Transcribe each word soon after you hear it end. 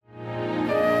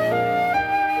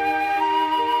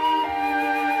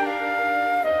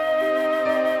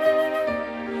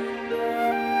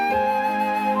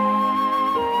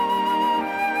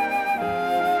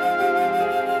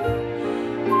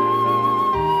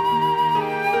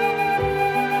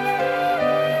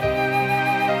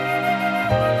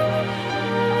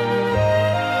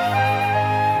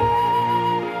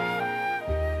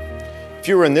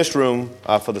you were in this room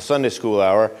for the Sunday school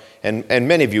hour, and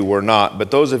many of you were not,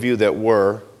 but those of you that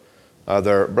were,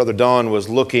 Brother Don was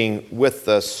looking with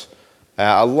us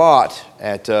a lot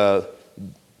at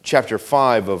chapter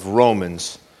 5 of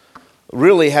Romans,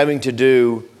 really having to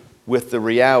do with the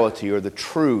reality or the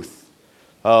truth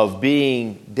of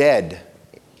being dead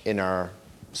in our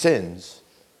sins,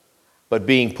 but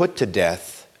being put to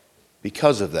death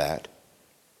because of that,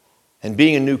 and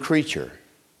being a new creature.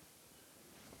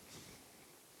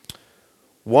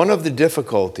 One of the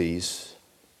difficulties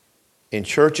in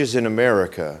churches in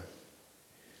America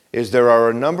is there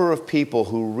are a number of people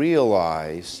who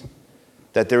realize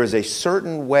that there is a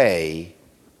certain way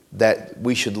that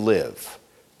we should live.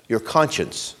 Your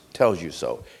conscience tells you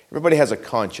so. Everybody has a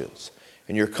conscience.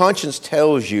 And your conscience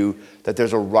tells you that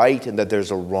there's a right and that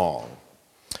there's a wrong.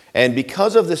 And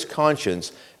because of this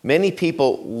conscience, many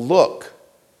people look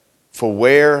for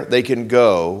where they can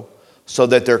go so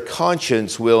that their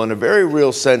conscience will, in a very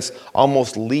real sense,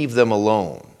 almost leave them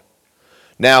alone.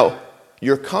 Now,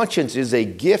 your conscience is a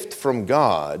gift from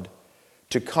God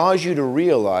to cause you to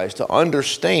realize, to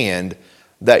understand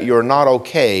that you're not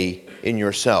okay in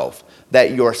yourself,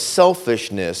 that your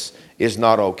selfishness is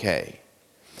not okay.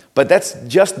 But that's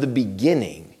just the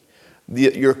beginning.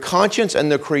 Your conscience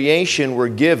and the creation were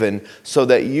given so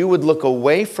that you would look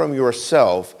away from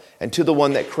yourself and to the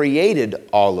one that created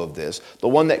all of this, the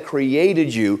one that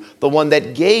created you, the one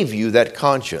that gave you that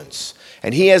conscience.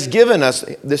 And He has given us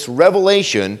this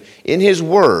revelation in His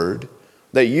Word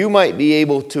that you might be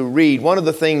able to read. One of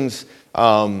the things,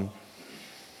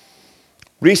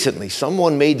 recently,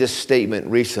 someone made this statement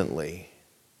recently.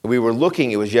 We were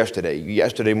looking, it was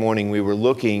yesterday morning, we were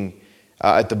looking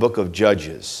at the book of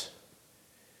Judges.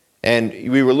 And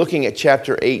we were looking at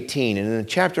chapter 18. And in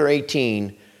chapter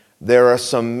 18, there are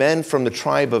some men from the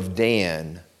tribe of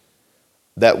Dan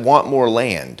that want more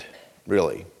land,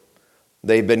 really.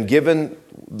 They've been given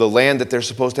the land that they're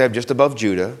supposed to have just above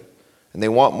Judah, and they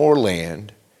want more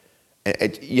land.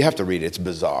 You have to read it. It's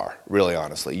bizarre, really,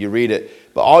 honestly. You read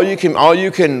it, but all you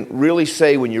can really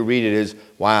say when you read it is,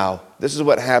 wow, this is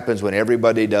what happens when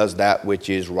everybody does that which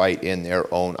is right in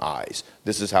their own eyes.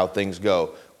 This is how things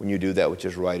go when you do that which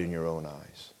is right in your own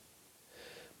eyes.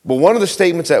 But one of the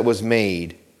statements that was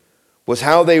made was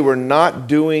how they were not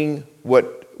doing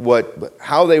what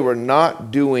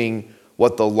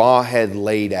the law had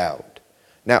laid out.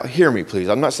 Now, hear me, please.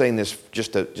 I'm not saying this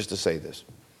just to say this.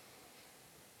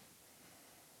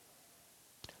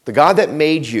 The God that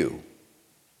made you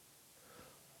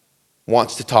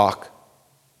wants to talk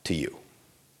to you.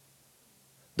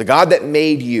 The God that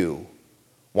made you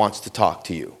wants to talk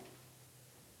to you.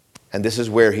 And this is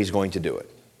where He's going to do it.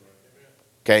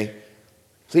 Okay?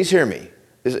 Please hear me.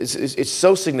 It's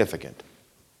so significant.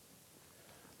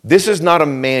 This is not a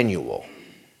manual.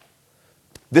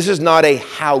 This is not a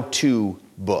how-to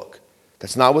book.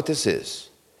 That's not what this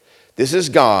is. This is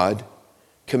God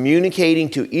communicating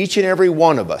to each and every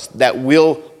one of us that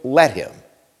will let Him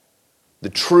the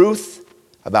truth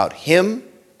about Him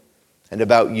and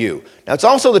about you. Now, it's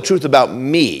also the truth about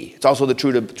me. It's also the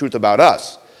truth about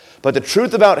us. But the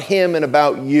truth about Him and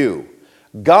about you.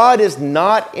 God is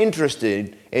not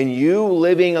interested in you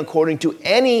living according to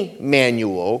any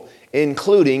manual,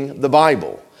 including the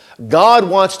Bible. God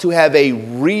wants to have a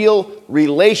real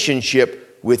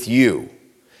relationship with you.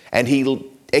 And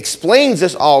He explains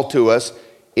this all to us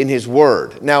in His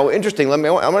Word. Now, interesting, I'm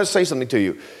going to say something to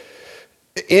you.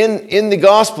 In the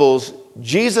Gospels,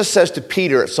 Jesus says to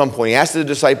Peter at some point, He asks the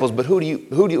disciples, but who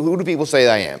do people say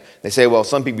I am? They say, well,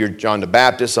 some people you're John the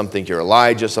Baptist, some think you're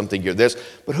Elijah, some think you're this,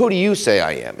 but who do you say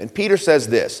I am? And Peter says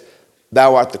this,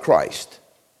 thou art the Christ,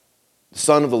 the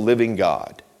Son of the living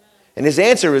God. And his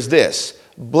answer is this,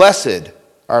 blessed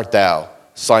art thou,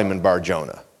 Simon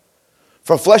Bar-Jonah,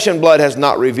 for flesh and blood has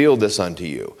not revealed this unto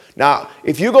you. Now,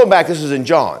 if you go back, this is in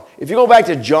John. If you go back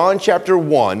to John chapter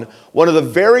 1, one of the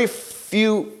very first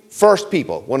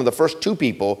two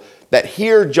people that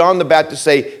hear John the Baptist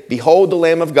say, behold the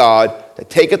Lamb of God that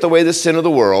taketh away the sin of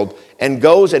the world, and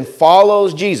goes and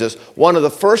follows Jesus, one of the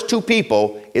first two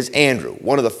people is Andrew.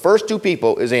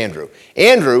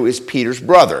 Andrew is Peter's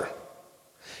brother.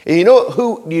 And do you know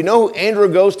who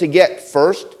Andrew goes to get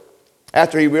first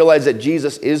after he realized that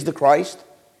Jesus is the Christ?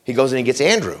 He goes and he gets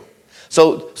Andrew.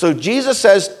 So Jesus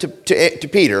says to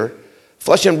Peter,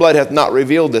 flesh and blood hath not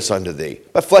revealed this unto thee,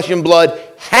 but flesh and blood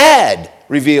had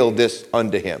revealed this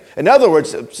unto him. In other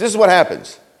words, this is what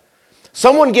happens.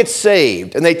 Someone gets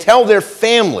saved and they tell their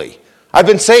family, I've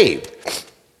been saved.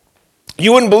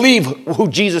 You wouldn't believe who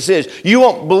Jesus is. You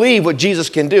won't believe what Jesus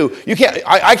can do.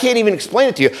 I can't even explain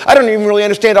it to you. I don't even really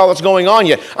understand all that's going on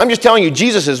yet. I'm just telling you,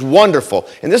 Jesus is wonderful.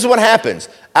 And this is what happens.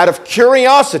 Out of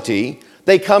curiosity,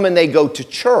 they come and they go to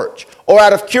church. Or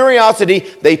out of curiosity,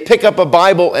 they pick up a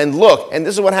Bible and look. And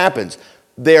this is what happens.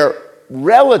 Their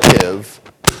relative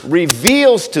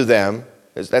reveals to them,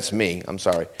 that's me, I'm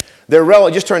sorry. Their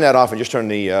relative, just turn that off and just turn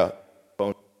the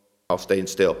phone off, staying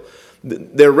still.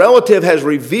 Their relative has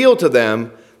revealed to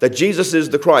them that Jesus is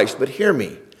the Christ. But hear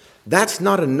me, that's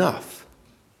not enough.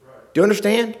 Do you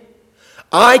understand?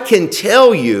 I can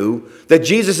tell you that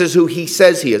Jesus is who he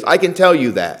says he is. I can tell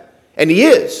you that. And he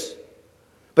is.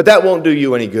 But that won't do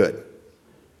you any good.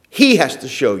 He has to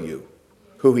show you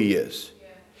who he is.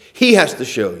 He has to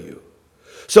show you.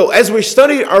 So as we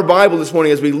study our Bible this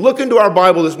morning, as we look into our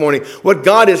Bible this morning, what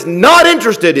God is not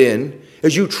interested in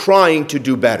is you trying to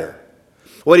do better.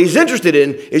 What he's interested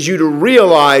in is you to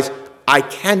realize, I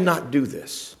cannot do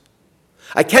this.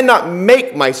 I cannot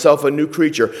make myself a new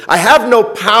creature. I have no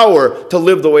power to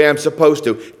live the way I'm supposed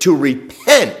to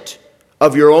repent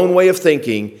of your own way of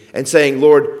thinking and saying,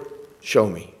 Lord, show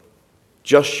me.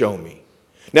 Just show me.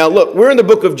 Now look, we're in the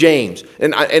book of James.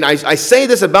 And I say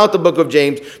this about the book of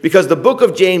James because the book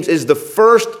of James is the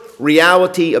first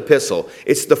reality epistle.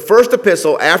 It's the first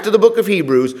epistle after the book of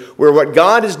Hebrews where what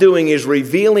God is doing is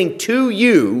revealing to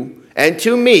you and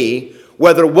to me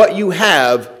whether what you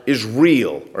have is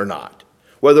real or not.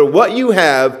 Whether what you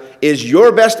have is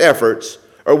your best efforts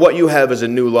or what you have is a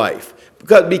new life.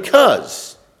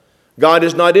 Because God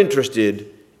is not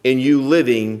interested in you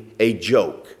living a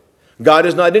joke. God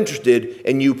is not interested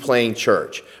in you playing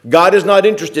church. God is not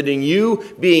interested in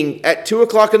you being at 2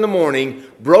 o'clock in the morning,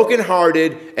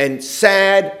 brokenhearted and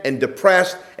sad and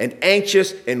depressed and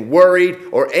anxious and worried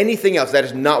or anything else. That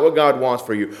is not what God wants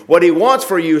for you. What he wants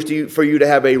for you is for you to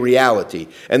have a reality.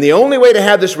 And the only way to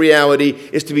have this reality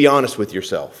is to be honest with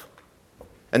yourself.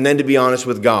 And then to be honest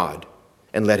with God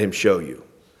and let him show you.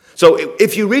 So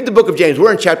if you read the book of James,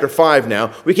 we're in chapter 5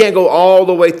 now. We can't go all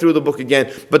the way through the book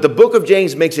again. But the book of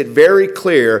James makes it very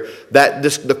clear that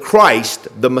the Christ,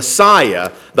 the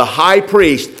Messiah, the high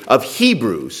priest of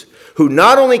Hebrews, who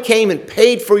not only came and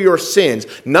paid for your sins,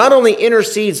 not only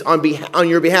intercedes on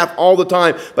your behalf all the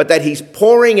time, but that he's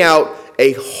pouring out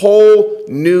a whole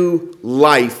new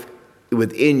life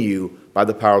within you by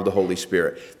the power of the Holy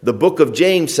Spirit. The book of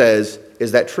James says,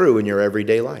 is that true in your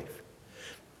everyday life?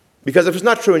 Because if it's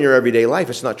not true in your everyday life,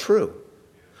 it's not true.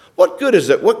 What good is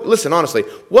it? Listen, honestly,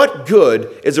 what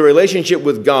good is a relationship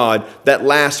with God that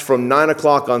lasts from 9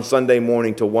 o'clock on Sunday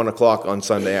morning to 1 o'clock on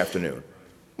Sunday afternoon?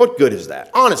 What good is that?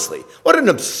 Honestly, what an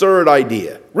absurd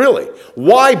idea. Really,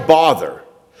 why bother?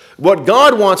 What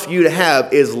God wants for you to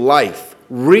have is life,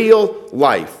 real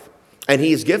life, and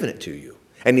he's given it to you.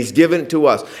 And he's given it to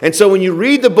us. And so when you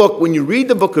read the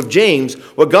book of James,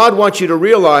 what God wants you to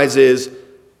realize is,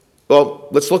 well,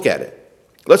 let's look at it.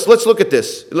 Let's look at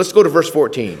this. Let's go to verse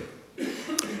 14.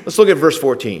 Let's look at verse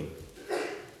 14.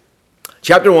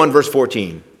 Chapter 1, verse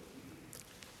 14.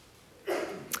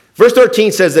 Verse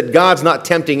 13 says that God's not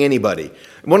tempting anybody.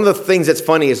 One of the things that's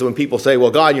funny is when people say, well,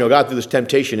 God threw this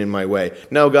temptation in my way.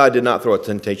 No, God did not throw a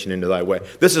temptation into thy way.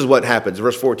 This is what happens.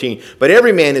 Verse 14. But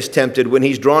every man is tempted when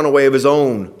he's drawn away of his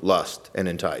own lust and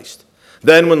enticed.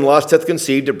 Then when lust hath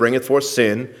conceived, it bringeth forth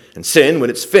sin. And sin, when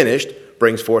it's finished,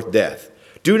 brings forth death.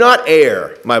 Do not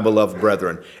err, my beloved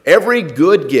brethren. Every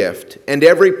good gift and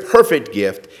every perfect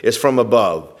gift is from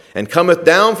above, and cometh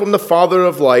down from the Father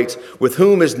of lights, with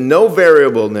whom is no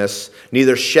variableness,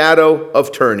 neither shadow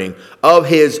of turning. Of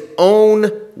his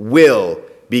own will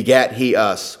begat he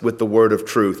us with the word of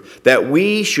truth, that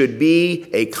we should be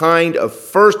a kind of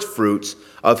first fruits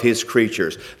of his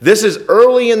creatures. This is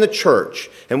early in the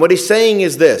church, and what he's saying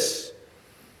is this.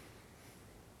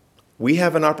 We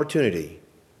have an opportunity.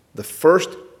 The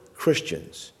first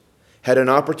Christians had an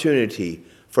opportunity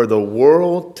for the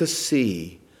world to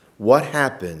see what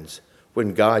happens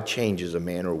when God changes a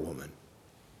man or woman.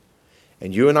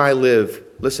 And you and I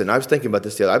listen, I was thinking about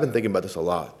this I've been thinking about this a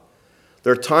lot.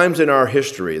 There are times in our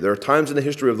history, there are times in the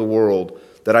history of the world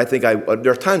that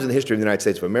there are times in the history of the United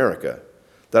States of America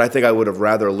that I think I would have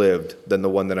rather lived than the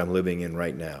one that I'm living in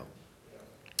right now.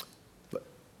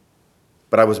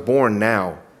 But I was born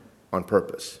now on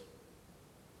purpose.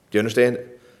 Do you understand?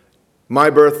 My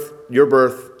birth, your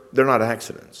birth, they're not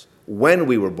accidents. When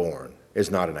we were born is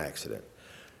not an accident.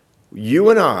 You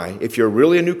and I, if you're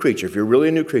really a new creature,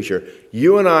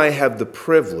 you and I have the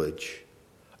privilege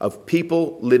of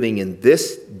people living in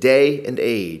this day and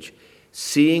age,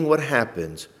 seeing what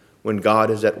happens when God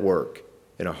is at work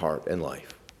in a heart and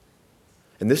life.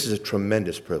 And this is a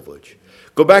tremendous privilege.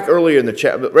 Go back earlier in the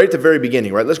chapter, right at the very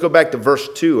beginning, right? Let's go back to verse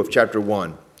 2 of chapter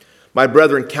 1. My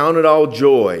brethren, count it all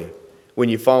joy when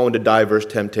you fall into diverse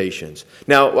temptations.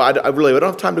 Now, I don't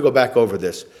have time to go back over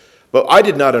this, but I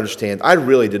did not understand. I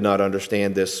really did not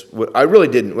understand this. I really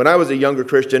didn't. When I was a younger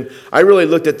Christian, I really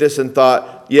looked at this and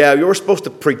thought, yeah, you're supposed to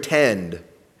pretend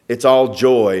it's all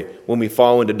joy when we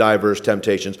fall into diverse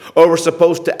temptations. Or we're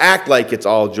supposed to act like it's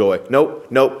all joy. Nope.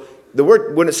 The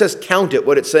word, when it says count it,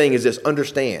 what it's saying is this: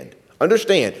 understand.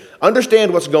 Understand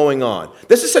what's going on.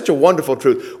 This is such a wonderful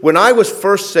truth. When I was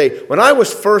first saved,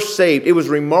 it was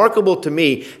remarkable to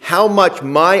me how much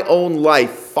my own life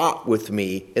fought with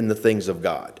me in the things of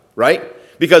God, right?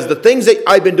 Because the things that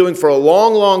I've been doing for a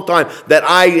long, long time that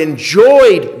I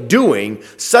enjoyed doing,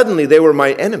 suddenly they were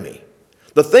my enemy.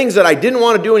 The things that I didn't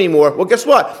want to do anymore, well, guess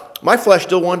what? My flesh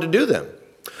still wanted to do them.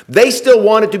 They still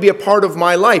wanted to be a part of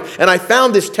my life. And I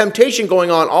found this temptation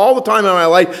going on all the time in my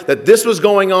life, that this was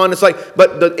going on. It's like,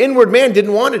 but the inward man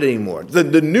didn't want it anymore.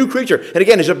 The new creature. And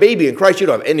again, as a baby in Christ, you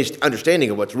don't have any understanding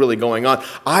of what's really going on.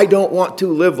 I don't want to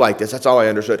live like this. That's all I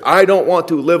understood. I don't want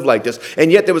to live like this.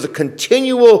 And yet there was a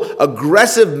continual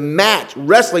aggressive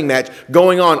wrestling match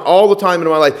going on all the time in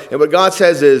my life. And what God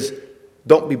says is,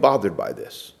 don't be bothered by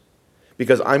this,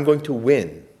 because I'm going to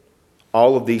win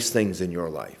all of these things in your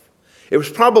life. It was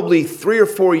probably 3 or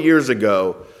 4 years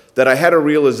ago that I had a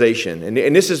realization,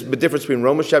 and this is the difference between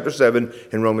Romans chapter 7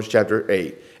 and Romans chapter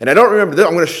 8. And I don't remember this.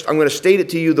 I'm going to state it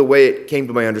to you the way it came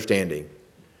to my understanding.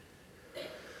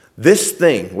 This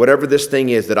thing, whatever this thing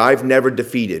is that I've never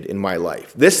defeated in my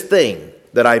life, this thing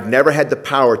that I've never had the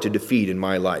power to defeat in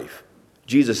my life,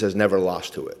 Jesus has never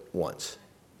lost to it once.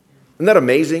 Isn't that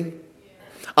amazing?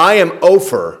 I am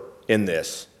Ophir in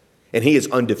this, and he is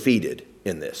undefeated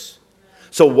in this.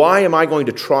 So why am I going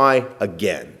to try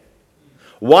again?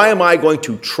 Why am I going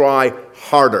to try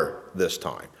harder this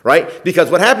time? Right? Because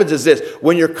what happens is this: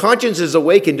 when your conscience is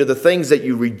awakened to the things that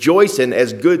you rejoice in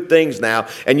as good things now,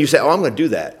 and you say, oh, I'm going to do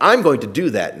that. I'm going to do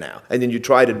that now. And then you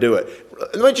try to do it.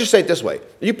 Let me just say it this way.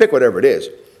 You pick whatever it is.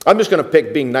 I'm just going to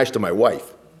pick being nice to my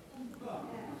wife.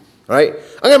 Right?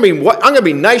 I'm going to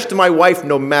be nice to my wife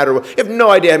no matter what. I have no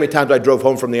idea how many times I drove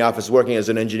home from the office working as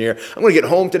an engineer. I'm going to get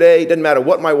home today. It doesn't matter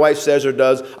what my wife says or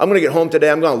does. I'm going to get home today.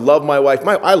 I'm going to love my wife.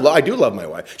 I do love my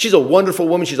wife. She's a wonderful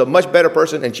woman. She's a much better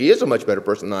person, and she is a much better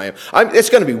person than I am. It's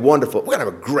going to be wonderful. We're going to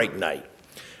have a great night.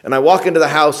 And I walk into the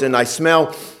house, and I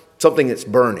smell something that's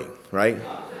burning, right?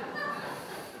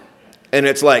 And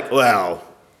it's like, well,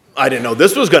 I didn't know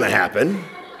this was going to happen.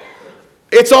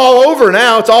 It's all over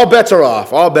now. It's all bets are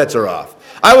off. All bets are off.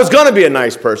 I was going to be a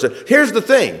nice person. Here's the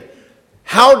thing.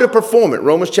 How to perform it.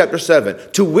 Romans chapter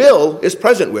 7. To will is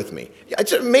present with me.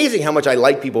 It's amazing how much I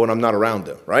like people when I'm not around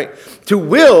them, right? To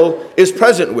will is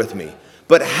present with me.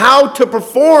 But how to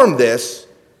perform this,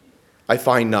 I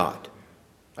find not.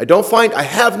 I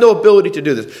have no ability to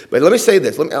do this. But let me say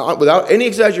this, without any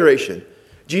exaggeration,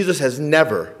 Jesus has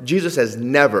never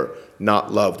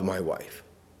not loved my wife.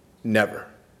 Never.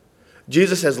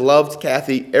 Jesus has loved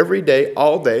Kathy every day,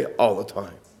 all the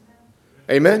time.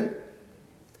 Amen?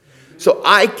 So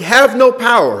I have no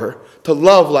power to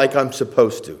love like I'm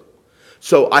supposed to.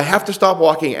 So I have to stop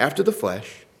walking after the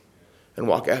flesh and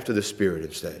walk after the Spirit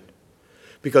instead.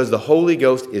 Because the Holy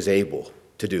Ghost is able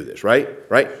to do this, right?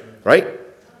 Right?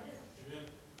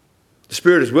 The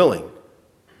Spirit is willing.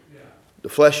 The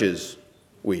flesh is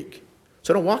weak.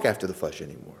 So don't walk after the flesh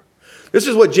anymore. This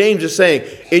is what James is saying.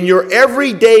 In your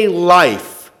everyday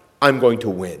life, I'm going to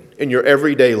win. In your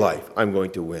everyday life, I'm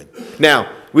going to win.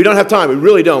 Now, we don't have time. We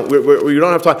really don't. We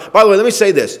don't have time. By the way, let me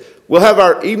say this. We'll have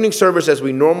our evening service as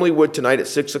we normally would tonight at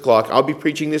 6 o'clock. I'll be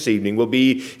preaching this evening. We'll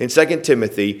be in 2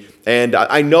 Timothy. And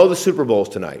I know the Super Bowl's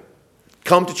tonight.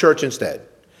 Come to church instead.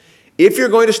 If you're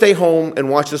going to stay home and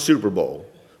watch the Super Bowl,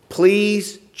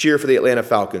 please cheer for the Atlanta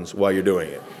Falcons while you're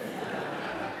doing it.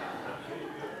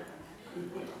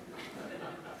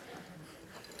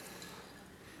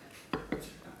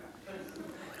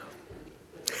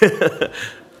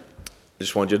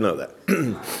 Just wanted you to know that.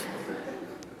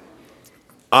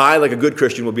 I, like a good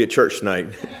Christian, will be at church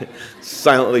tonight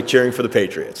silently cheering for the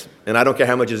Patriots. And I don't care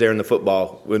how much is there in the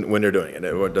football when they're doing it.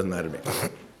 It doesn't matter to me.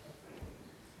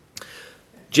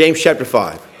 James chapter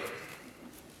 5.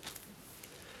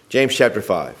 James chapter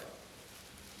 5.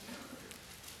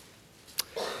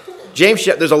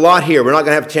 There's a lot here. We're not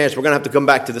going to have a chance. We're going to have to come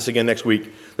back to this again next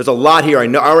week. There's a lot here. I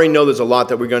already know there's a lot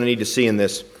that we're going to need to see in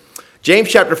this. James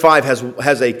chapter 5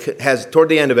 has toward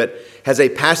the end of it, has a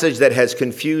passage that has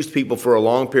confused people for a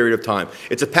long period of time.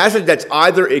 It's a passage that's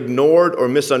either ignored or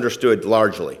misunderstood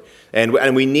largely.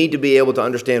 And we need to be able to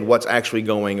understand what's actually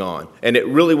going on. And it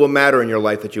really will matter in your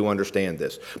life that you understand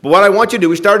this. But what I want you to do,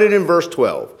 we started in verse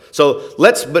 12.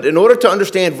 But in order to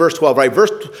understand verse 12, right?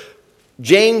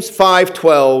 James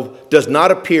 5:12 does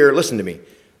not appear, listen to me.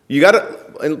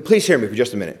 And please hear me for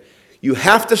just a minute. You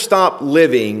have to stop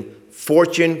living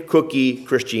fortune cookie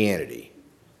Christianity.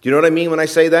 Do you know what I mean when I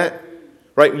say that?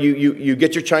 Right? You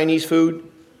get your Chinese food,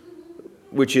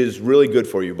 which is really good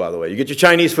for you, by the way. You get your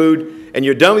Chinese food, and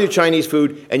you're done with your Chinese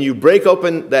food, and you break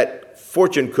open that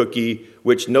fortune cookie,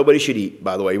 which nobody should eat,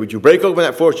 by the way. Would you break open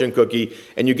that fortune cookie,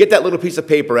 and you get that little piece of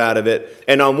paper out of it,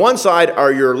 and on one side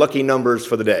are your lucky numbers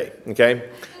for the day, okay?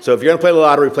 So if you're going to play the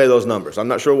lottery, play those numbers. I'm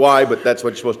not sure why, but that's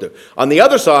what you're supposed to do. On the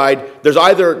other side, there's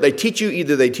either they teach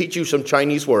you some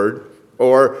Chinese word,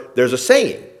 or there's a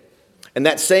saying. And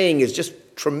that saying is just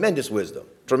tremendous wisdom.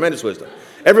 Tremendous wisdom.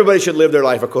 Everybody should live their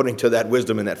life according to that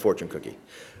wisdom in that fortune cookie.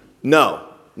 No.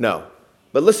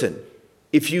 But listen,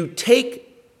 if you take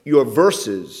your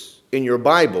verses in your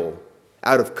Bible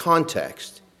out of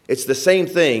context, it's the same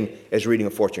thing as reading a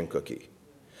fortune cookie.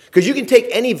 Because you can take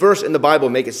any verse in the Bible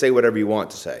and make it say whatever you want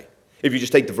to say, if you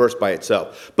just take the verse by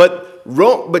itself. But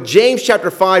James chapter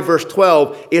 5, verse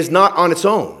 12 is not on its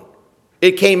own.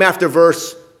 It came after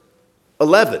verse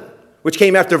 11, which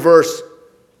came after verse,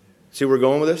 see where we're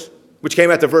going with this? Which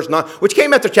came after verse 9, which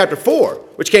came after chapter 4,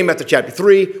 which came after chapter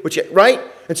 3, right?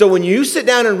 And so when you sit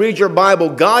down and read your Bible,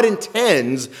 God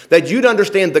intends that you'd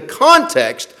understand the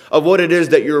context of what it is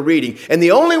that you're reading. And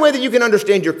the only way that you can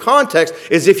understand your context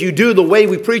is if you do the way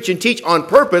we preach and teach on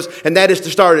purpose, and that is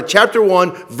to start at chapter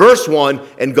 1, verse 1,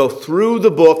 and go through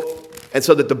the book, and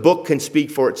so that the book can speak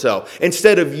for itself.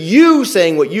 Instead of you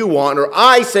saying what you want or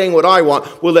I saying what I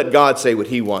want, we'll let God say what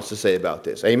he wants to say about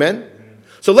this. Amen?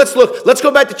 So let's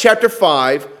go back to chapter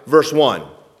 5, verse 1.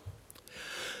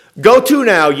 Go to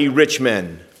now, ye rich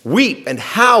men, weep and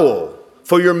howl,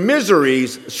 for your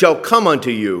miseries shall come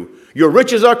unto you. Your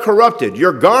riches are corrupted,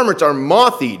 your garments are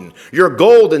moth-eaten, your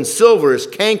gold and silver is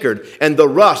cankered, and the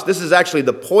rust, this is actually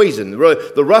the poison.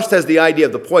 The rust has the idea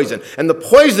of the poison. And the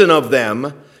poison of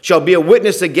them shall be a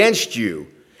witness against you,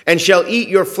 and shall eat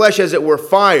your flesh as it were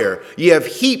fire. Ye have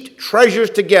heaped treasures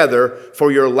together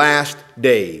for your last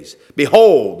days.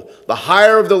 Behold, the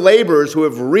hire of the laborers who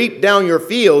have reaped down your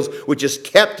fields, which is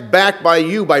kept back by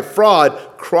you by fraud,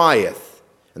 crieth.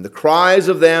 And the cries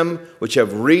of them which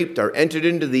have reaped are entered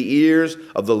into the ears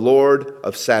of the Lord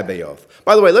of Sabaoth.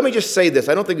 By the way, let me just say this.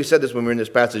 I don't think we said this when we were in this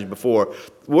passage before.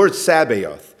 The word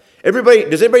Sabaoth.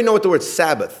 Does everybody know what the word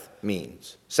Sabbath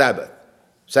means? Sabbath.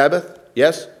 Sabbath?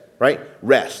 Yes? Right?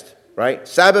 Rest. Right?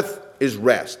 Sabbath is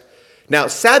rest. Now,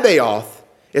 Sabaoth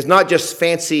is not just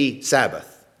fancy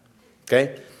Sabbath.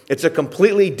 Okay? It's a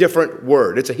completely different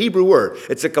word. It's a Hebrew word.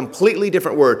 It's a completely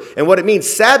different word. And what it means,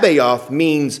 Sabaoth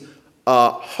means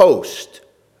a host,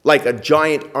 like a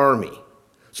giant army.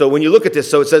 So when you look at this,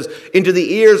 so it says, into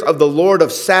the ears of the Lord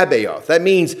of Sabaoth. That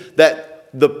means that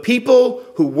the people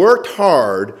who worked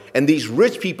hard and these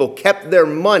rich people kept their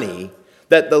money,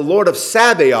 that the Lord of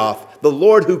Sabaoth, the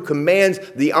Lord who commands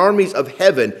the armies of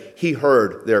heaven, he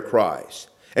heard their cries.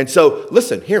 And so,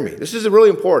 listen, hear me. This is really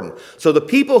important. So the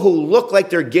people who look like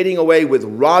they're getting away with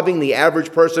robbing the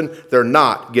average person, they're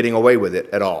not getting away with it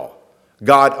at all.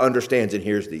 God understands and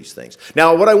hears these things.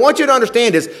 Now, what I want you to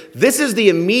understand is this is the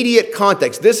immediate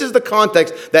context. This is the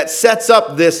context that sets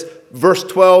up this verse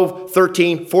 12,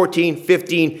 13, 14,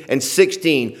 15, and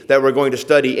 16 that we're going to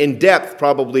study in depth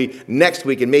probably next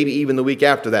week and maybe even the week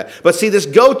after that. But see, this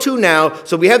go to now,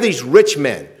 so we have these rich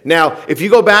men. Now, if you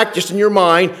go back just in your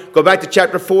mind, go back to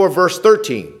chapter 4, verse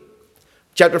 13.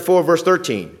 Chapter 4, verse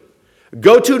 13.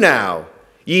 Go to now,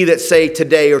 ye that say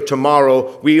today or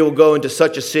tomorrow we will go into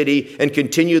such a city and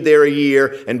continue there a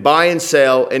year and buy and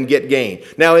sell and get gain.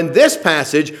 Now, in this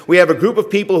passage, we have a group of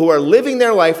people who are living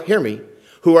their life, hear me,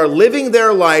 who are living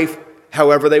their life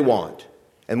however they want.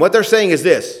 And what they're saying is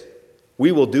this: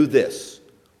 we will do this.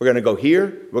 We're going to go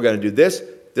here. We're going to do this.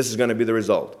 This is going to be the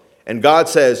result. And God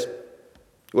says,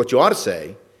 what you ought to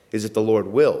say is, if the Lord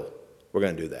will, we're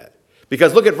going to do that.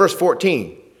 Because look at verse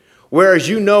 14. Whereas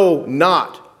you know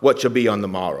not what shall be on the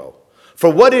morrow.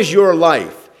 For what is your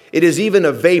life? It is even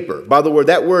a vapor. By the word,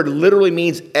 that word literally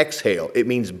means exhale. It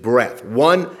means breath.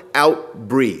 One out,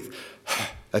 breathe.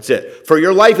 That's it. For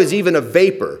your life is even a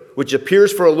vapor, which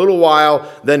appears for a little while,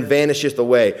 then vanisheth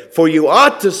away. For you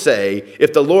ought to say,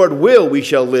 if the Lord will, we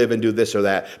shall live and do this or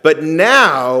that. But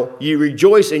now ye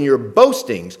rejoice in your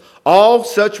boastings. All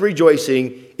such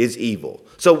rejoicing is evil.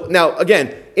 So now,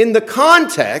 again, in the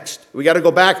context, we got to go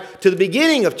back to the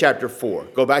beginning of chapter 4.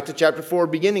 Go back to chapter 4,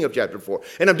 beginning of chapter 4.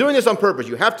 And I'm doing this on purpose.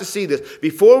 You have to see this.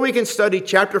 Before we can study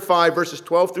chapter 5, verses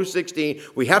 12 through 16,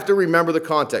 we have to remember the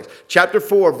context. Chapter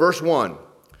 4, verse 1.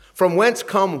 From whence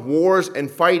come wars and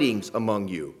fightings among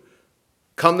you?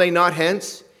 Come they not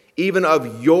hence, even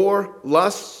of your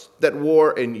lusts that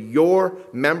war in your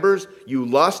members? You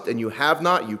lust and you have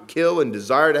not, you kill and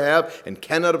desire to have and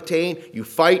cannot obtain. You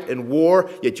fight and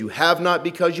war, yet you have not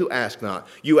because you ask not.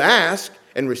 You ask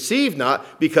and receive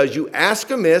not because you ask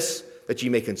amiss, that ye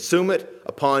may consume it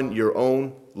upon your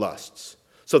own lusts.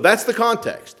 So that's the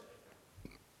context.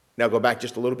 Now go back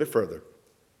just a little bit further.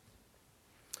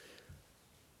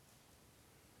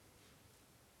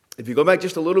 If you go back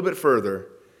just a little bit further,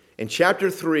 in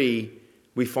chapter 3,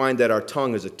 we find that our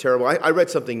tongue is a terrible... I read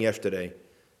something yesterday.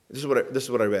 This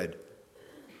is what I read.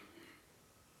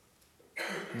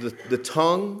 The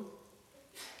tongue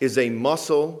is a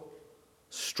muscle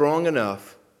strong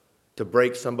enough to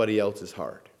break somebody else's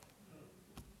heart.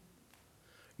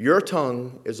 Your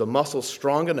tongue is a muscle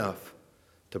strong enough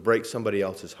to break somebody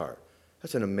else's heart.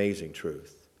 That's an amazing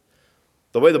truth.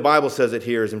 The way the Bible says it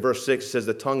here is in verse 6, it says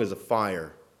the tongue is a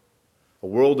fire, a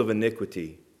world of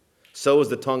iniquity. So is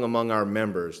the tongue among our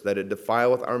members, that it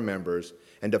defileth our members,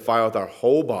 and defileth our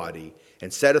whole body,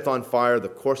 and setteth on fire the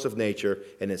course of nature,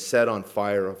 and is set on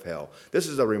fire of hell. This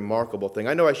is a remarkable thing.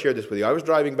 I know I shared this with you. I was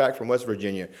driving back from West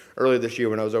Virginia earlier this year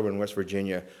when I was over in West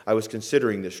Virginia. I was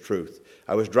considering this truth.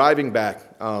 I was driving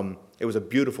back. It was a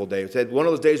beautiful day. It was one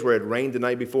of those days where it rained the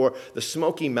night before. The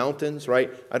Smoky Mountains,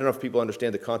 right? I don't know if people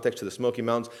understand the context of the Smoky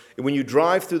Mountains. When you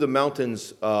drive through the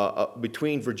mountains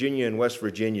between Virginia and West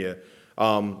Virginia,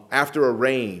 after a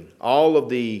rain, all of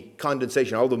the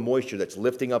condensation, all the moisture that's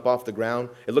lifting up off the ground,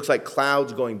 it looks like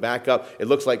clouds going back up. It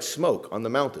looks like smoke on the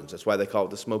mountains. That's why they call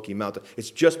it the Smoky Mountain. It's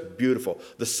just beautiful.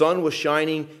 The sun was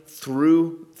shining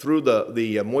through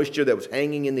the moisture that was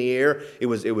hanging in the air. It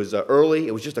was early.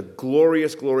 It was just a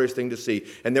glorious, glorious thing to see.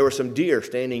 And there were some deer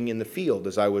standing in the field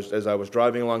as I was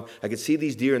driving along. I could see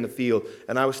these deer in the field,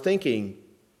 and I was thinking,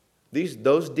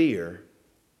 those deer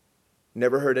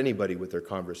never heard anybody with their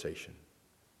conversation.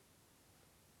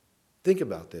 Think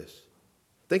about this.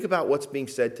 Think about what's being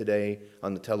said today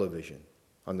on the television,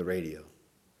 on the radio.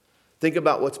 Think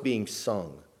about what's being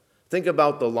sung. Think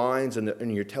about the lines in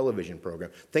your television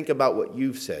program. Think about what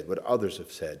you've said, what others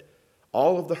have said.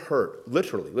 All of the hurt,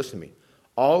 literally, listen to me,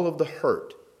 all of the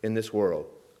hurt in this world,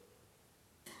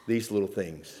 these little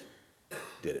things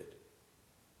did it.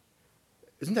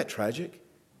 Isn't that tragic?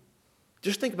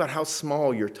 Just think about how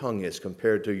small your tongue is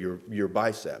compared to your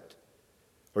bicep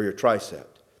or your tricep.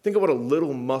 Think of what a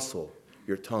little muscle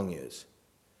your tongue is.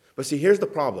 But see, here's the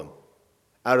problem.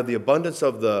 Out of the abundance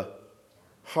of the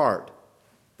heart,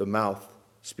 the mouth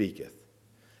speaketh.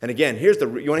 And again, you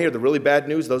want to hear the really bad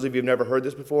news? Those of you who've never heard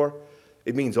this before?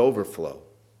 It means overflow.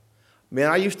 Man,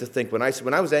 I used to think when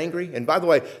I was angry, and by the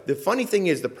way, the funny thing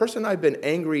is the person I've been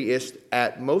angriest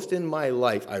at most in my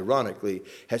life, ironically,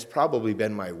 has probably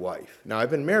been my wife. Now,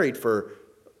 I've been married for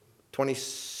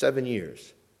 27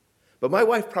 years. But my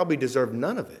wife probably deserved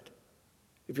none of it,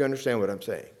 if you understand what I'm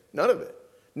saying. None of it.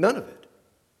 None of it.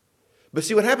 But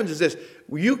see, what happens is this.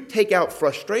 When you take out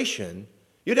frustration,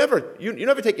 you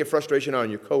never take your frustration out on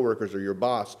your coworkers or your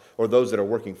boss or those that are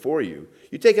working for you.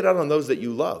 You take it out on those that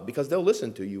you love because they'll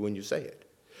listen to you when you say it.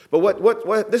 But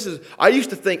what this is, I used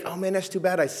to think, oh man, that's too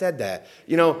bad I said that.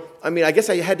 I guess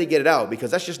I had to get it out because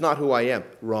that's just not who I am.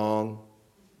 Wrong.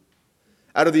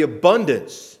 Out of the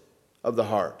abundance of the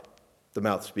heart, the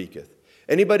mouth speaketh.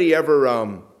 Anybody ever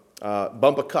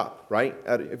bump a cup, right?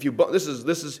 If you bump, this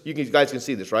is you guys can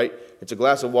see this, right? It's a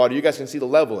glass of water. You guys can see the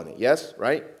level in it, yes,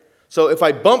 right? So if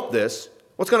I bump this,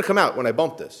 what's going to come out when I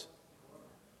bump this?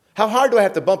 How hard do I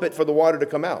have to bump it for the water to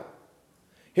come out?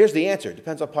 Here's the answer. It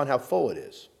depends upon how full it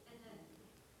is.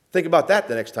 Think about that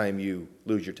the next time you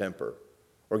lose your temper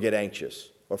or get anxious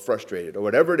or frustrated or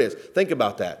whatever it is. Think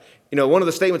about that. One of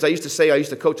the statements I used to say, I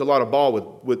used to coach a lot of ball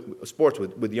with sports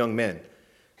with young men.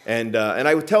 And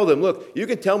I would tell them, look, you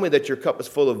can tell me that your cup is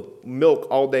full of milk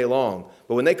all day long,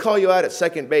 but when they call you out at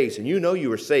second base and you know you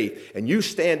were safe and you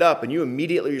stand up and you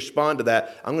immediately respond to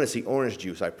that, I'm going to see orange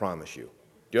juice, I promise you.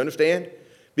 Do you understand?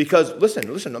 Because,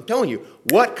 listen, I'm telling you,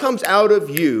 what comes out of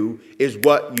you is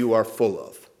what you are full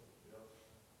of.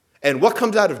 And what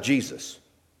comes out of Jesus?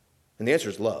 And the answer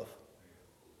is love.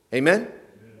 Amen?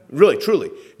 Really,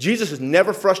 truly. Jesus is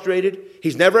never frustrated.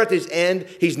 He's never at his end.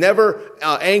 He's never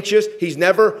anxious. He's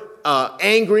never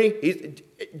angry.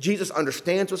 Jesus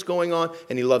understands what's going on,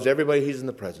 and he loves everybody he's in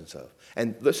the presence of.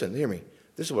 And listen, hear me.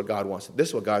 This is what God wants. This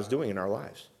is what God's doing in our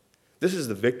lives. This is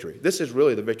the victory. This is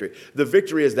really the victory. The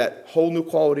victory is that whole new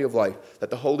quality of life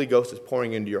that the Holy Ghost is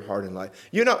pouring into your heart and life.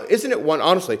 You know, isn't it one,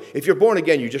 honestly, if you're born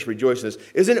again, you just rejoice in this.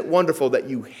 Isn't it wonderful that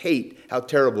you hate how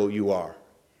terrible you are?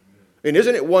 And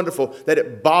isn't it wonderful that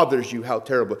it bothers you how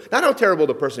terrible, not how terrible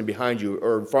the person behind you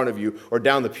or in front of you or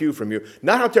down the pew from you,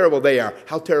 not how terrible they are,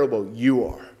 how terrible you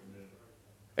are.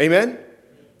 Amen?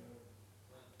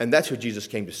 And that's who Jesus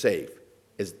came to save,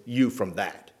 is you from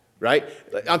that. Right?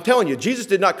 I'm telling you, Jesus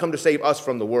did not come to save us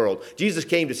from the world. Jesus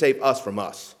came to save us from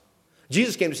us.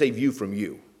 Jesus came to save you from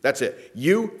you. That's it.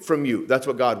 You from you. That's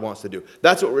what God wants to do.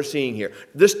 That's what we're seeing here.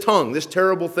 This tongue, this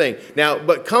terrible thing. Now,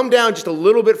 but come down just a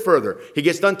little bit further. He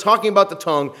gets done talking about the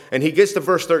tongue, and he gets to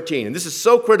verse 13. And this is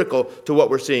so critical to what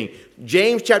we're seeing.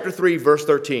 James chapter 3, verse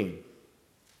 13.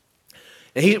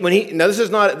 And now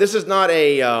this is not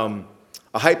a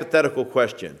hypothetical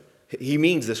question. He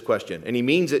means this question, and he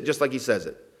means it just like he says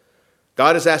it.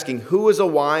 God is asking, who is a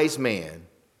wise man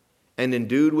and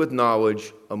endued with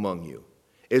knowledge among you?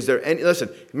 Is there any, listen,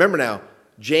 remember now,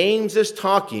 James is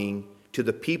talking to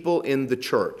the people in the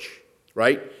church,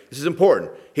 right? This is important.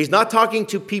 He's not talking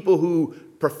to people who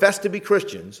profess to be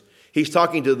Christians. He's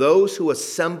talking to those who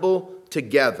assemble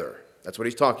together. That's what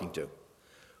he's talking to.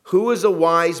 Who is a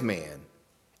wise man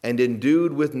and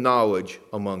endued with knowledge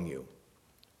among you?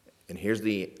 And here's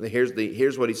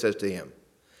what he says to him.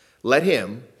 Let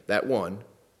him, that one,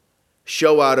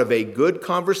 show out of a good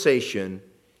conversation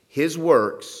his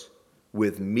works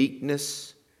with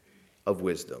meekness of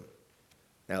wisdom.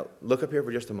 Now, look up here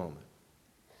for just a moment.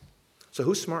 So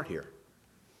who's smart here?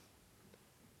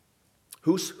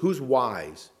 Who's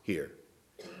wise here?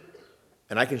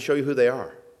 And I can show you who they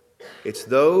are. It's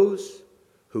those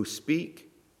who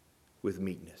speak with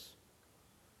meekness.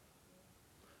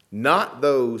 Not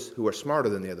those who are smarter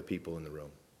than the other people in the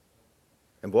room.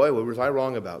 And boy, was I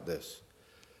wrong about this.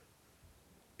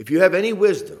 If you have any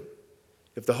wisdom,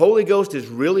 if the Holy Ghost is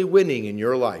really winning in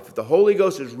your life, if the Holy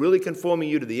Ghost is really conforming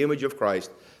you to the image of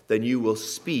Christ, then you will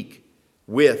speak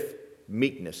with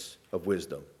meekness of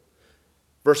wisdom.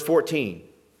 Verse 14.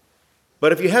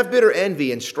 But if you have bitter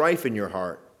envy and strife in your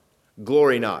heart,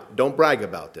 glory not. Don't brag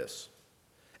about this.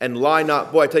 And lie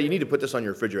not. Boy, I tell you, you need to put this on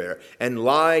your refrigerator. And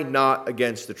lie not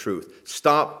against the truth.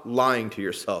 Stop lying to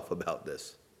yourself about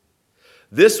this.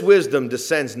 This wisdom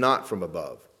descends not from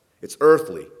above. It's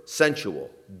earthly,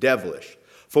 sensual, devilish.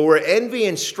 For where envy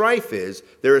and strife is,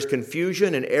 there is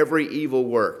confusion and every evil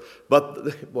work.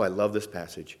 But, boy, I love this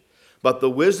passage. But the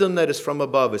wisdom that is from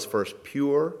above is first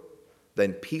pure,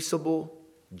 then peaceable,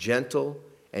 gentle,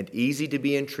 and easy to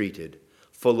be entreated,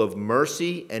 full of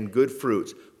mercy and good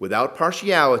fruits, without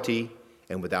partiality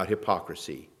and without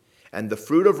hypocrisy. And the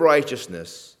fruit of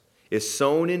righteousness is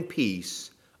sown in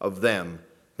peace of them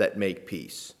that make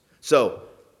peace. So,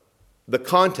 the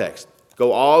context,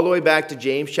 go all the way back to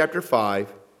James chapter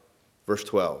 5, verse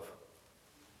 12.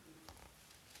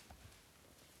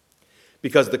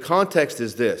 Because the context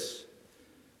is this.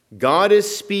 God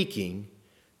is speaking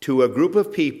to a group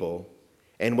of people,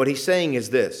 and what he's saying is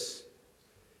this.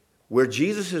 Where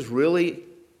Jesus is really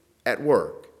at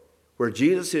work, where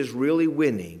Jesus is really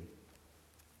winning,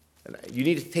 and you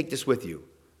need to take this with you,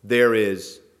 there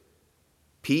is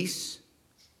peace,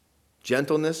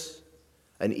 gentleness,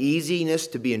 an easiness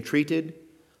to be entreated,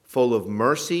 full of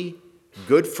mercy,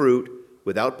 good fruit,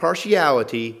 without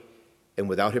partiality, and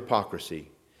without hypocrisy.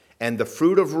 And the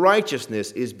fruit of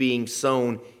righteousness is being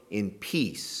sown in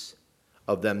peace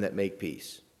of them that make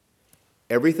peace.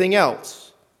 Everything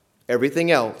else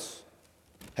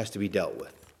has to be dealt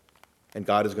with. And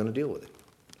God is going to deal with it.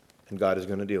 And God is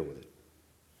going to deal with it.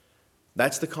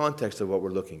 That's the context of what we're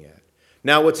looking at.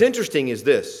 Now, what's interesting is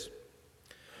this.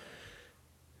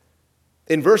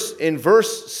 In verse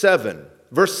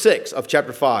 6 of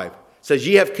chapter 5, says,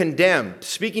 ye have condemned,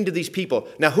 speaking to these people.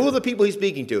 Now, who are the people he's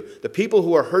speaking to? The people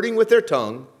who are hurting with their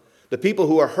tongue, the people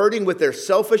who are hurting with their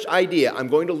selfish idea, I'm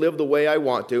going to live the way I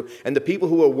want to, and the people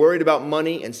who are worried about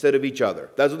money instead of each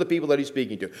other. Those are the people that he's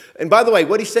speaking to. And by the way,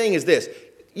 what he's saying is this.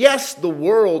 Yes, the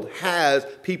world has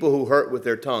people who hurt with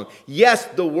their tongue. Yes,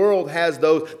 the world has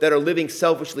those that are living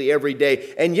selfishly every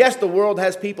day. And yes, the world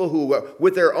has people who,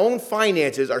 with their own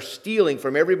finances, are stealing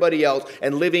from everybody else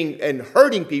and living and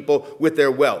hurting people with their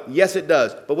wealth. Yes, it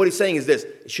does. But what he's saying is this.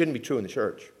 It shouldn't be true in the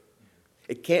church.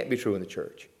 It can't be true in the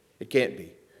church. It can't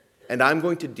be. And I'm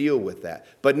going to deal with that.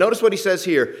 But notice what he says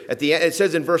here. At the end, it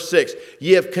says in verse 6,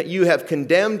 you have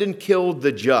condemned and killed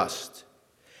the just.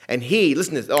 And he,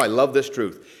 listen to this, I love this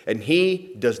truth. And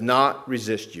he does not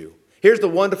resist you. Here's the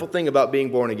wonderful thing about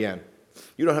being born again.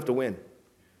 You don't have to win.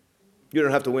 You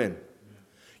don't have to win.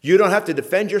 You don't have to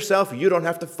defend yourself. You don't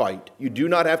have to fight. You do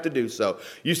not have to do so.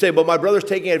 You say, but my brother's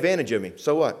taking advantage of me.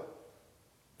 So what?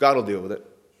 God will deal with it.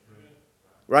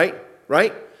 Right?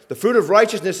 Right? The fruit of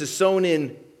righteousness is sown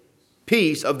in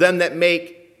peace of them that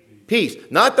make peace.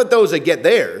 Not that those that get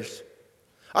theirs.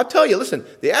 I'll tell you, listen,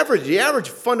 the average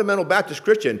fundamental Baptist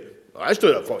Christian, I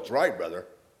stood up for what's right, brother.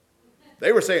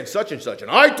 They were saying such and such,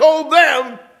 and I told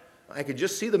them. I could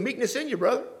just see the meekness in you,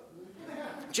 brother.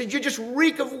 You just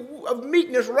reek of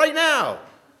meekness right now.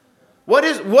 What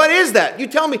is that? You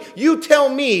tell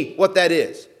me what that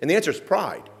is. And the answer is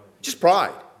pride. Just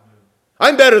pride.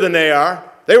 I'm better than they are.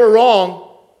 They were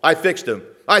wrong. I fixed them.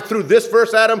 I threw this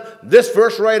verse at them, this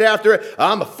verse right after it.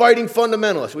 I'm a fighting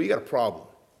fundamentalist. Well, you got a problem.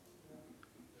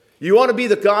 You want to be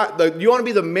you want to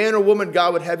be the man or woman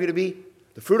God would have you to be?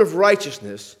 The fruit of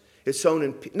righteousness is sown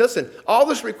in peace. Listen, all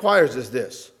this requires is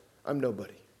this. I'm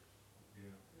nobody.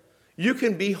 You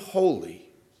can be holy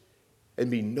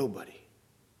and be nobody.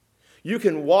 You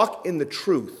can walk in the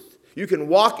truth. You can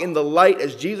walk in the light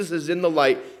as Jesus is in the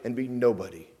light and be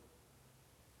nobody.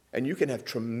 And you can have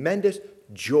tremendous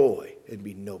joy and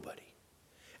be nobody.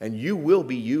 And you will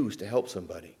be used to help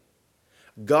somebody.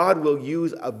 God will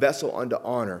use a vessel unto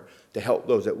honor to help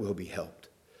those that will be helped.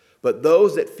 But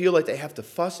those that feel like they have to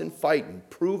fuss and fight and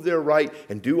prove they're right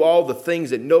and do all the things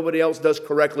that nobody else does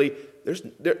correctly,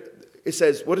 it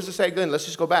says, what does it say again? Let's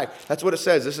just go back. That's what it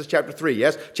says. This is chapter 3,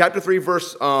 yes? Chapter 3,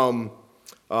 verse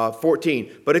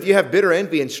 14. But if you have bitter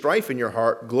envy and strife in your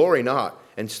heart, glory not.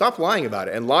 And stop lying about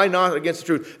it. And lie not against the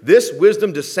truth. This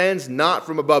wisdom descends not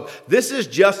from above. This is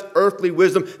just earthly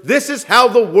wisdom. This is how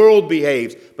the world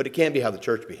behaves. But it can't be how the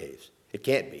church behaves. It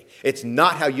can't be. It's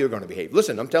not how you're going to behave.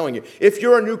 Listen, I'm telling you, if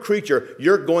you're a new creature,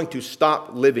 you're going to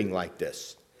stop living like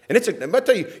this. And I'm going to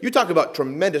tell you, you talk about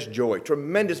tremendous joy,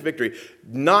 tremendous victory,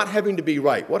 not having to be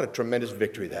right. What a tremendous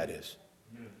victory that is.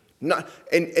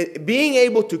 And being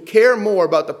able to care more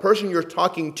about the person you're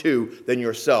talking to than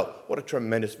yourself. What a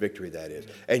tremendous victory that is.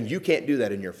 And you can't do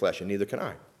that in your flesh, and neither can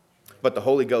I. But the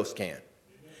Holy Ghost can.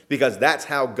 Because that's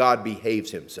how God behaves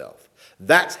himself.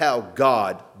 That's how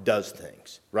God does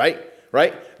things. Right?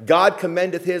 God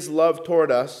commendeth his love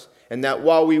toward us, and that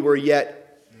while we were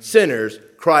yet sinners,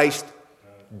 Christ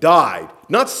died.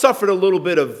 Not suffered a little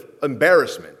bit of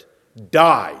embarrassment.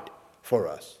 Died for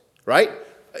us. Right?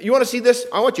 You want to see this?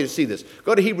 I want you to see this.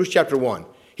 Go to Hebrews chapter 1.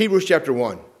 Hebrews chapter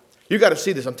 1. You got to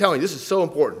see this. I'm telling you, this is so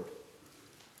important.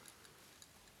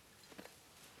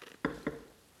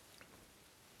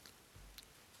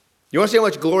 You want to see how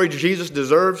much glory Jesus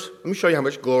deserves? Let me show you how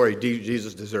much glory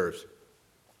Jesus deserves.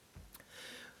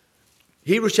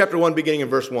 Hebrews chapter 1, beginning in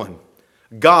verse 1.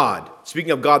 God,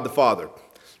 speaking of God the Father,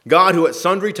 God who at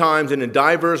sundry times and in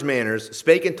divers manners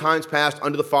spake in times past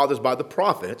unto the fathers by the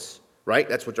prophets, right?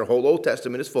 That's what your whole Old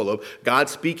Testament is full of. God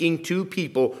speaking to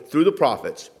people through the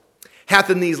prophets, hath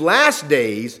in these last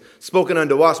days spoken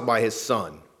unto us by his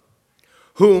Son,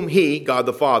 whom he, God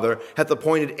the Father, hath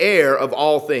appointed heir of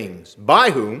all things,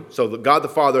 by whom, so God the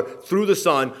Father, through the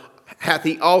Son, hath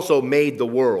he also made the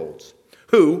worlds,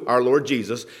 who, our Lord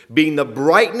Jesus, being the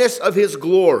brightness of his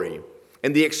glory,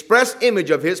 and the express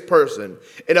image of his person,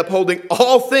 in upholding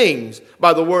all things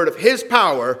by the word of his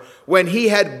power, when he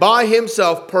had by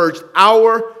himself purged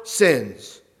our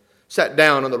sins, sat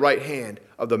down on the right hand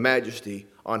of the majesty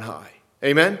on high.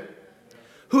 Amen?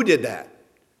 Who did that?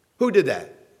 Who did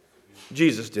that?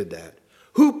 Jesus did that.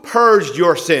 Who purged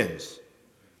your sins?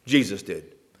 Jesus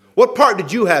did. What part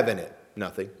did you have in it?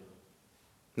 Nothing.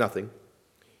 Nothing.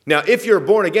 Now, if you're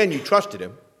born again, you trusted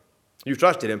him. You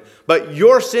trusted him. But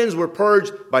your sins were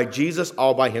purged by Jesus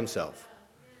all by himself.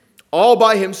 All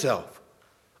by himself.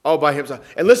 All by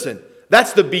himself. And listen,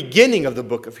 that's the beginning of the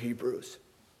book of Hebrews.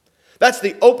 That's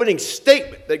the opening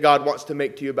statement that God wants to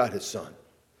make to you about his Son.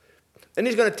 And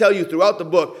he's going to tell you throughout the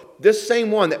book, this same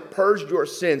one that purged your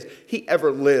sins, he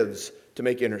ever lives to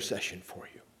make intercession for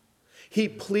you. He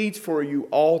pleads for you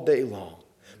all day long.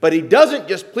 But he doesn't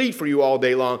just plead for you all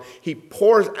day long. He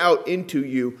pours out into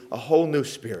you a whole new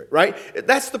spirit, right?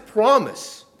 That's the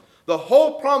promise. The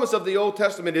whole promise of the Old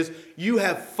Testament is you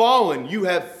have fallen, you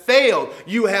have failed,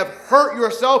 you have hurt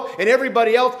yourself and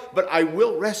everybody else, but I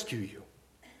will rescue you.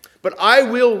 But I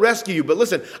will rescue you. But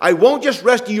listen, I won't just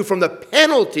rescue you from the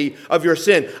penalty of your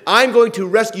sin. I'm going to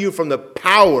rescue you from the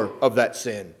power of that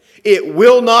sin. It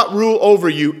will not rule over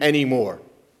you anymore.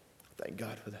 Thank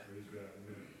God for that.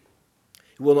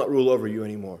 It will not rule over you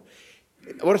anymore.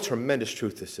 What a tremendous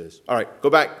truth this is. All right,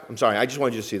 go back. I'm sorry, I just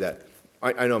wanted you to see that.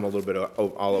 I know I'm a little bit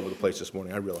all over the place this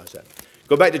morning. I realize that.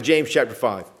 Go back to James chapter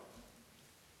 5.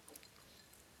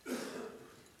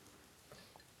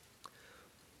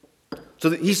 So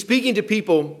he's speaking to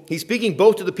people, he's speaking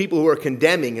both to the people who are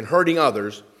condemning and hurting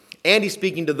others, and he's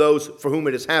speaking to those for whom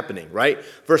it is happening, right?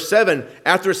 Verse 7,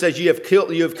 after it says, you have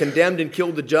condemned and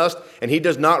killed the just, and he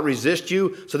does not resist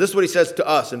you. So this is what he says to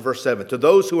us in verse 7. To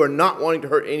those who are not wanting to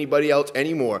hurt anybody else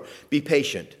anymore, be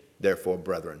patient, therefore,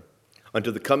 brethren,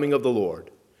 unto the coming of the Lord.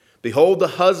 Behold, the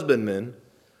husbandman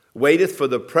waiteth for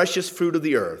the precious fruit of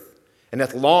the earth, and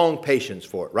hath long patience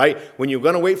for it, right? When you're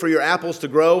going to wait for your apples to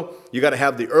grow, you got to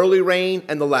have the early rain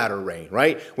and the latter rain,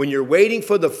 right? When you're waiting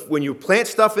for when you plant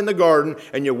stuff in the garden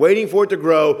and you're waiting for it to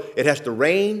grow, it has to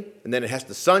rain, and then it has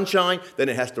to sunshine, then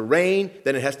it has to rain,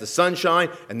 then it has to sunshine,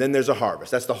 and then there's a harvest.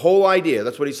 That's the whole idea.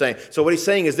 That's what he's saying. So what he's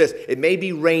saying is this: it may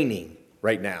be raining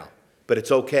right now, but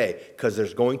it's okay because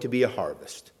there's going to be a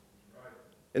harvest.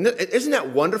 And isn't that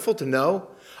wonderful to know?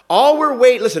 All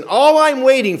I'm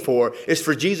waiting for is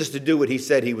for Jesus to do what he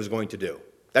said he was going to do.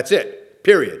 That's it,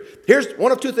 period. Here's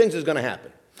one of two things is going to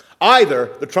happen.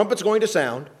 Either the trumpet's going to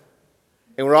sound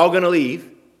and we're all going to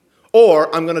leave,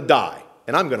 or I'm going to die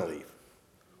and I'm going to leave.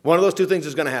 One of those two things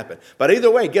is going to happen. But either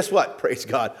way, guess what? Praise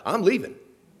God, I'm leaving.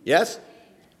 Yes?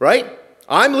 Right?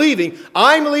 I'm leaving,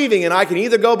 and I can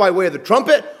either go by way of the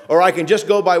trumpet or I can just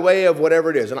go by way of whatever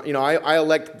it is. And I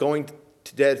elect going to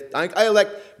death. I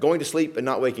elect going to sleep and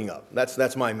not waking up.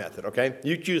 That's my method, okay?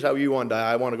 You choose how you want to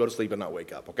die. I want to go to sleep and not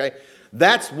wake up, okay?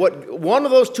 That's one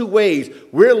of those two ways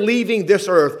we're leaving this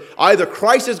earth. Either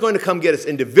Christ is going to come get us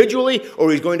individually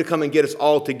or he's going to come and get us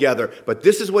all together. But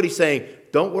this is what he's saying.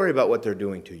 Don't worry about what they're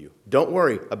doing to you. Don't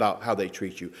worry about how they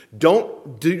treat you. Do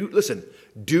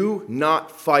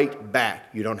not fight back.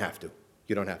 You don't have to.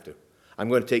 You don't have to. I'm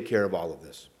going to take care of all of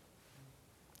this.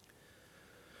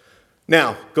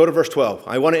 Now, go to verse 12.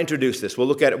 I want to introduce this. We'll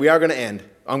look at it. We are going to end.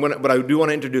 But I do want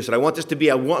to introduce it. I want this to be,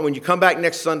 when you come back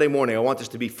next Sunday morning, I want this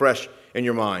to be fresh in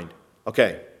your mind.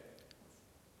 Okay.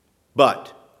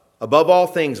 But, above all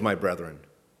things, my brethren,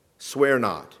 swear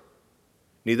not,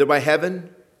 neither by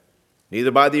heaven,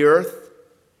 neither by the earth,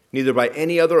 neither by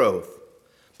any other oath,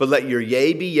 but let your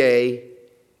yea be yea,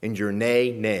 and your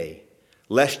nay, nay,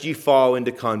 lest ye fall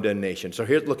into condemnation. So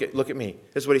here, look at me.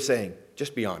 This is what he's saying.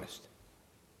 Just be honest.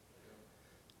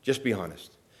 Just be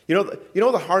honest. You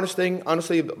know the hardest thing,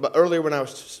 honestly, earlier when I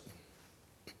was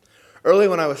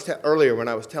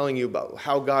telling you about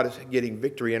how God is getting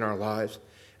victory in our lives,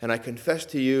 and I confess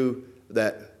to you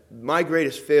that my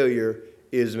greatest failure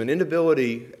is an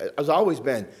inability, has always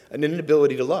been an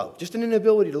inability to love, just an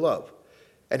inability to love,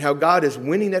 and how God is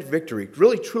winning that victory,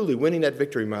 really truly winning that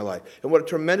victory in my life, and what a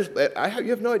tremendous, you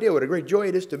have no idea what a great joy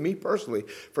it is to me personally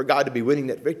for God to be winning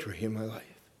that victory in my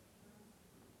life.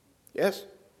 Yes?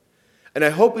 And I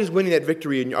hope he's winning that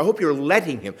victory. I hope you're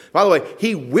letting him. By the way,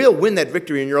 he will win that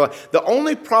victory in your life. The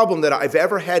only problem that I've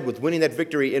ever had with winning that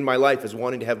victory in my life is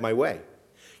wanting to have my way.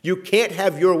 You can't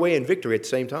have your way and victory at the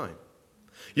same time.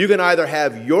 You can either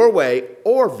have your way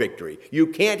or victory. You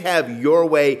can't have your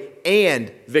way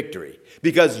and victory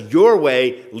because your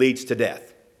way leads to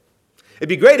death. It'd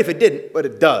be great if it didn't, but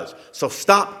it does. So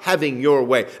stop having your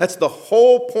way. That's the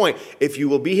whole point. If you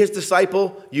will be his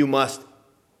disciple, you must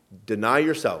deny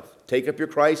yourself. Take up your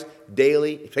cross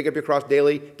daily,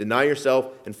 deny yourself,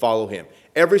 and follow him.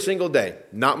 Every single day,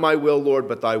 not my will, Lord,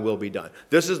 but thy will be done.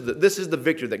 This is the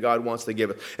victory that God wants to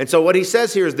give us. And so what he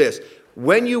says here is this: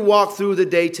 when you walk through the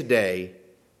day today,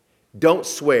 don't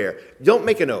swear. Don't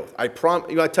make an oath. I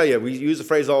tell you, we use the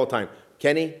phrase all the time.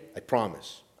 Kenny, I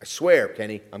promise. I swear,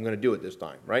 Kenny, I'm going to do it this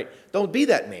time, right? Don't be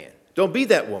that man. Don't be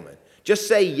that woman. Just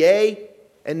say yay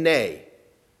and nay.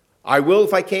 I will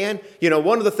if I can.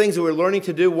 One of the things that we're learning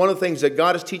to do, one of the things that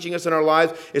God is teaching us in our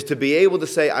lives is to be able to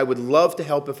say, I would love to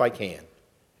help if I can.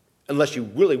 Unless you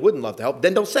really wouldn't love to help,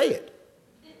 then don't say it.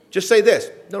 Just say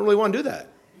this: don't really want to do that.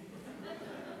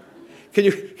 Can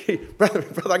you, brother,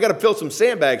 I got to fill some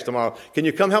sandbags tomorrow. Can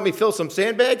you come help me fill some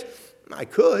sandbags? I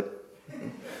could.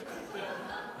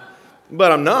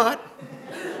 But I'm not.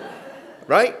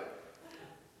 Right?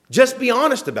 Just be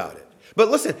honest about it. But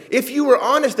listen, if you were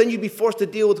honest, then you'd be forced to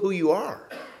deal with who you are.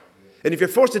 And if you're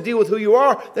forced to deal with who you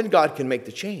are, then God can make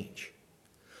the change.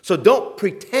 So don't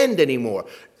pretend anymore.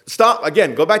 Stop,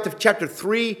 again, go back to chapter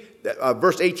 3,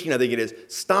 verse 18, I think it is.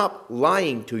 Stop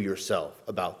lying to yourself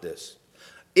about this.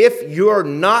 If you're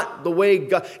not the way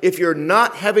God, if you're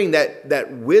not having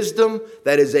that wisdom,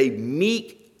 that is a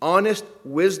meek, honest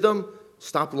wisdom,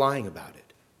 stop lying about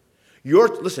it.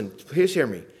 Listen, please hear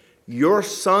me. Your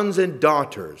sons and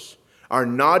daughters are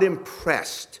not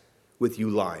impressed with you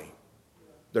lying.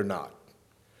 They're not.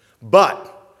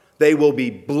 But they will be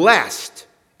blessed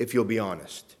if you'll be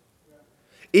honest.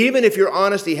 Even if your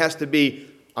honesty has to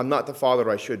be, I'm not the father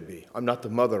I should be. I'm not the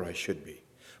mother I should be.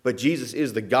 But Jesus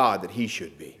is the God that he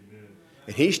should be.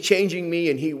 And he's changing me,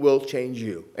 and he will change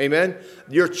you. Amen?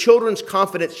 Your children's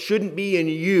confidence shouldn't be in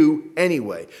you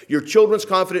anyway. Your children's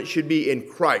confidence should be in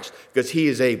Christ, because he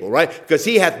is able, right? Because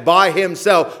he hath by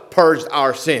himself purged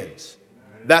our sins.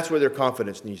 That's where their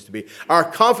confidence needs to be. Our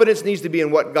confidence needs to be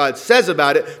in what God says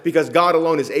about it, because God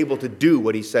alone is able to do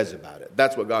what he says about it.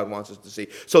 That's what God wants us to see.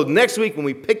 So next week when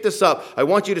we pick this up, I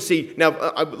want you to see. Now,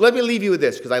 let me leave you with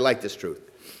this, because I like this truth.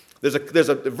 There's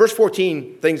a verse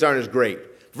 14, things aren't as great.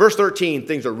 Verse 13,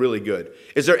 things are really good.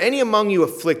 Is there any among you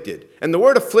afflicted? And the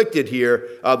word afflicted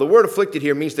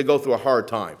here means to go through a hard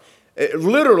time.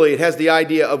 Literally, it has the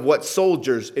idea of what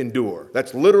soldiers endure.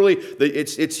 That's literally,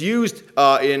 it's used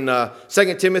in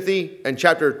 2 Timothy and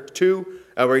chapter 2,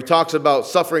 where he talks about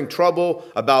suffering trouble,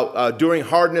 about enduring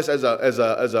hardness as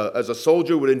a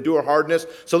soldier would endure hardness.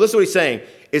 So listen to what he's saying.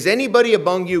 Is anybody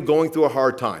among you going through a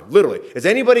hard time? Literally. Is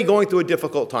anybody going through a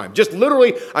difficult time? Just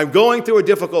literally, I'm going through a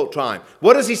difficult time.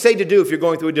 What does he say to do if you're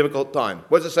going through a difficult time?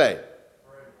 What does it say?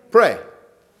 Pray.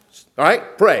 All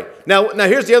right? Pray. Now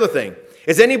here's the other thing.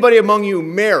 Is anybody among you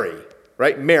merry?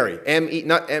 Right? Merry.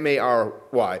 Not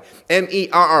M-A-R-Y.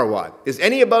 M-E-R-R-Y. Is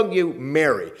any among you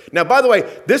merry? Now, by the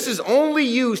way, this is only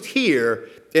used here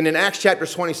in Acts chapter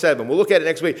 27. We'll look at it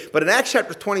next week. But in Acts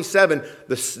chapter 27,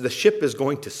 the ship is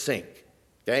going to sink.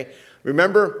 Okay?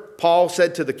 Remember, Paul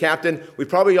said to the captain, we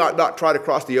probably ought not try to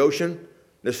cross the ocean.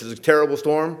 This is a terrible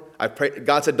storm.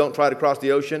 God said, don't try to cross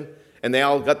the ocean. And they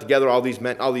all got together, all these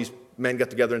men got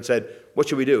together and said, what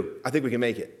should we do? I think we can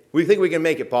make it. We think we can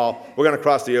make it, Paul. We're going to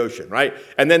cross the ocean, right?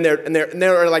 And then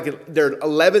they're like their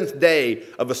 11th day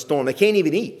of a storm. They can't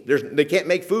even eat. They can't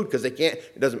make food because they can't.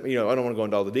 It doesn't. I don't want to go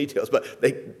into all the details, but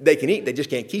they can eat. They just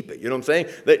can't keep it. You know what I'm saying?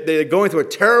 They're going through a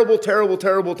terrible, terrible,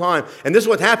 terrible time. And this is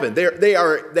what happened.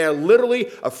 They're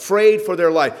literally afraid for their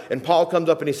life. And Paul comes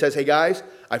up and he says, "Hey guys,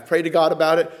 I've prayed to God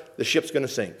about it. The ship's going to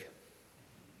sink,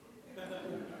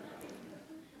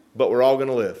 but we're all going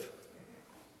to live."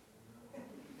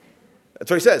 That's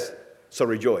what he says. So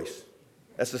rejoice.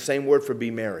 That's the same word for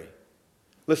be merry.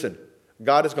 Listen,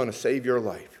 God is going to save your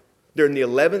life. They're in the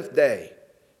 11th day,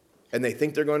 and they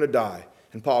think they're going to die.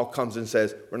 And Paul comes and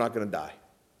says, we're not going to die.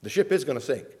 The ship is going to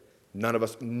sink. None of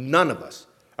us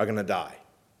are going to die.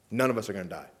 None of us are going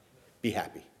to die. Be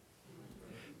happy.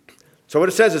 So what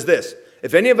it says is this.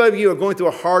 If any of you are going through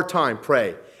a hard time,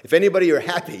 pray. If anybody are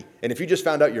happy, and if you just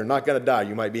found out you're not going to die,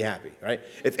 you might be happy, right?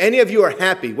 If any of you are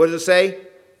happy, what does it say?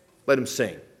 Let him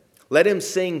sing. Let him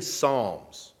sing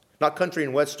psalms. Not country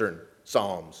and western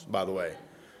psalms, by the way.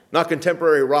 Not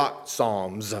contemporary rock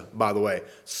psalms, by the way.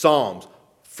 Psalms.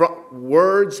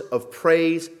 Words of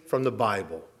praise from the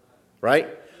Bible, right?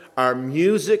 Our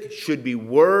music should be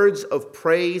words of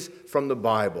praise from the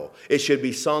Bible. It should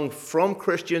be sung from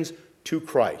Christians to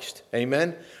Christ.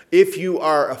 Amen? If you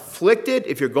are afflicted,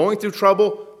 if you're going through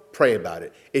trouble, pray about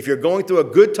it. If you're going through a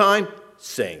good time,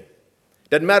 sing.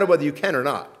 Doesn't matter whether you can or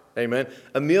not. Amen.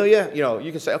 Amelia,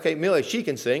 you can say, okay, Amelia, she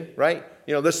can sing, right?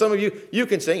 There's some of you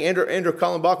can sing. Andrew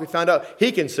Cullenbach, we found out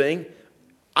he can sing.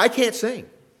 I can't sing.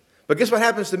 But guess what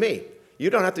happens to me? You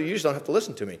just don't have to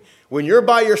listen to me. When you're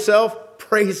by yourself,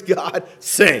 praise God,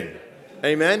 sing.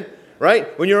 Amen.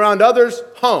 Right? When you're around others,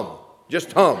 hum.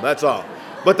 Just hum, that's all.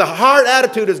 But the hard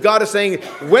attitude is God is saying,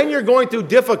 when you're going through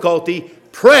difficulty,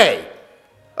 pray.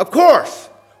 Of course.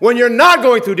 When you're not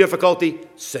going through difficulty,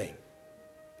 sing.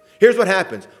 Here's what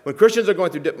happens. When Christians are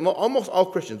going through, almost all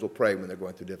Christians will pray when they're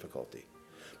going through difficulty.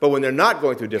 But when they're not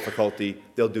going through difficulty,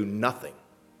 they'll do nothing.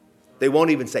 They won't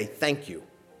even say thank you.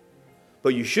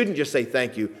 But you shouldn't just say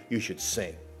thank you. You should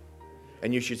sing.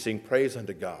 And you should sing praise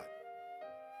unto God.